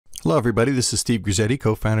Hello everybody, this is Steve Grizzetti,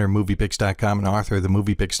 co-founder of MoviePix.com and author of the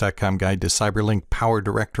MoviePix.com Guide to CyberLink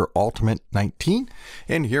PowerDirector Ultimate 19.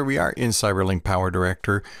 And here we are in CyberLink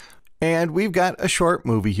PowerDirector, and we've got a short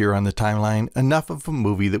movie here on the timeline, enough of a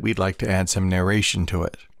movie that we'd like to add some narration to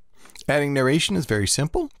it. Adding narration is very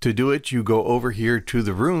simple. To do it, you go over here to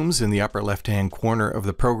the rooms in the upper left-hand corner of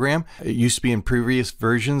the program. It used to be in previous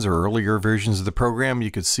versions or earlier versions of the program.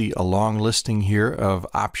 You could see a long listing here of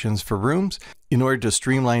options for rooms. In order to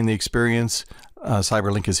streamline the experience,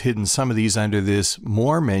 CyberLink has hidden some of these under this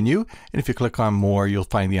More menu. And if you click on More, you'll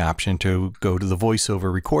find the option to go to the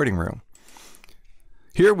voiceover recording room.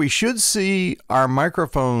 Here we should see our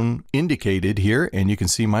microphone indicated here, and you can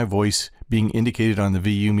see my voice being indicated on the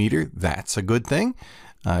VU meter. That's a good thing.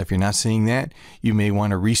 If you're not seeing that, you may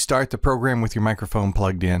want to restart the program with your microphone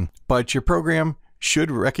plugged in. But your program should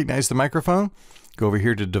recognize the microphone. Go over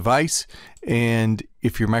here to Device, and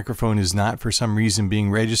if your microphone is not for some reason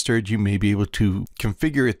being registered, you may be able to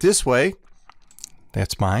configure it this way.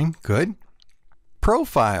 That's mine. Good.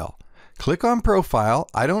 Profile. Click on Profile.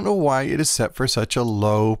 I don't know why it is set for such a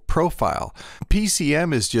low profile.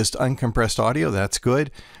 PCM is just uncompressed audio. That's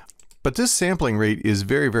good. But this sampling rate is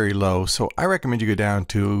very, very low. So I recommend you go down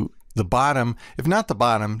to the bottom, if not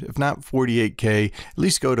 48K, at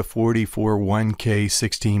least go to 1K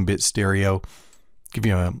 16-bit stereo. Give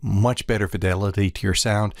you a much better fidelity to your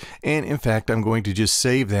sound. And in fact, I'm going to just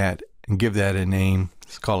save that and give that a name.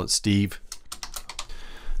 Let's call it Steve.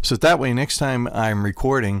 So that way, next time I'm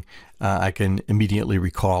recording, I can immediately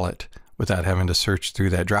recall it without having to search through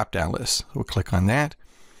that drop-down list. We'll click on that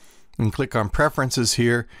and click on Preferences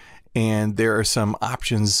here. And there are some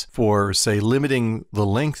options for, say, limiting the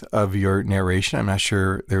length of your narration. I'm not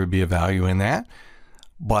sure there would be a value in that,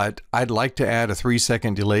 but I'd like to add a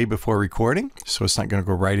 3-second delay before recording. So it's not going to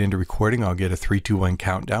go right into recording. I'll get a 3, 2, 1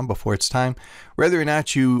 countdown before it's time. Whether or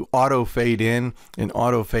not you auto fade in and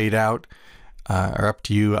auto fade out are up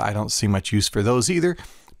to you. I don't see much use for those either,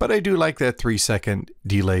 but I do like that 3-second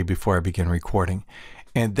delay before I begin recording.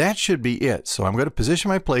 And that should be it. So I'm going to position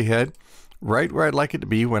my playhead right where I'd like it to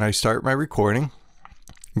be when I start my recording.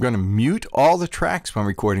 I'm going to mute all the tracks when I'm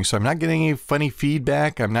recording, so I'm not getting any funny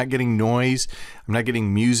feedback. I'm not getting noise. I'm not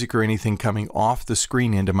getting music or anything coming off the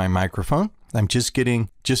screen into my microphone. I'm just getting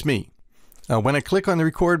just me. When I click on the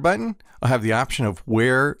record button, I'll have the option of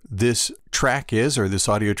where this track is, or this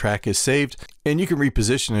audio track is saved. And you can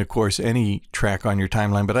reposition, of course, any track on your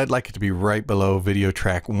timeline, but I'd like it to be right below video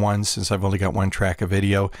track 1 since I've only got one track of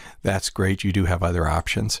video. That's great. You do have other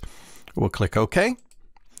options. We'll click OK, and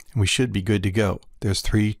we should be good to go. There's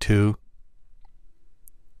 3, 2.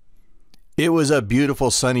 It was a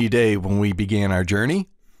beautiful sunny day when we began our journey.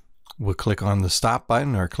 We'll click on the stop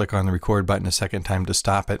button or click on the record button a second time to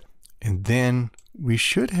stop it. And then we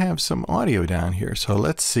should have some audio down here. So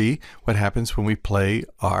let's see what happens when we play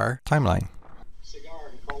our timeline.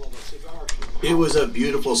 It was a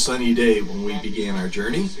beautiful sunny day when we began our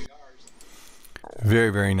journey. Very,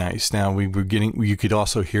 very nice. Now you could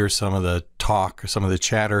also hear some of the talk, some of the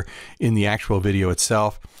chatter in the actual video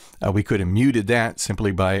itself. We could have muted that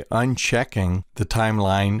simply by unchecking the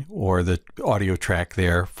timeline or the audio track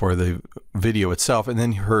there for the video itself, and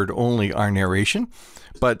then heard only our narration.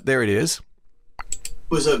 But there it is. It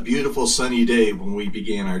was a beautiful sunny day when we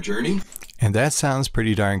began our journey. And that sounds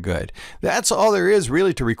pretty darn good. That's all there is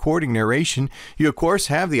really to recording narration. You, of course,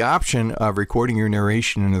 have the option of recording your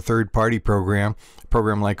narration in a third-party program, a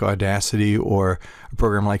program like Audacity or a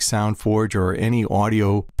program like SoundForge or any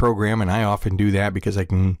audio program, and I often do that because I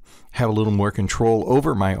can have a little more control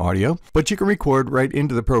over my audio. But you can record right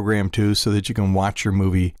into the program too, so that you can watch your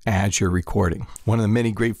movie as you're recording. One of the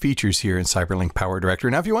many great features here in CyberLink PowerDirector.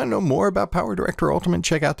 Now, if you want to know more about PowerDirector Ultimate,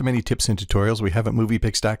 check out the many tips and tutorials we have at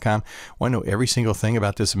MoviePix.com. Want to know every single thing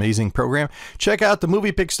about this amazing program? Check out the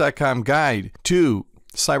MoviePix.com guide to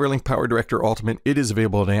CyberLink PowerDirector Ultimate. It is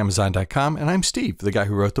available at Amazon.com, and I'm Steve, the guy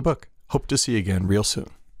who wrote the book. Hope to see you again real soon.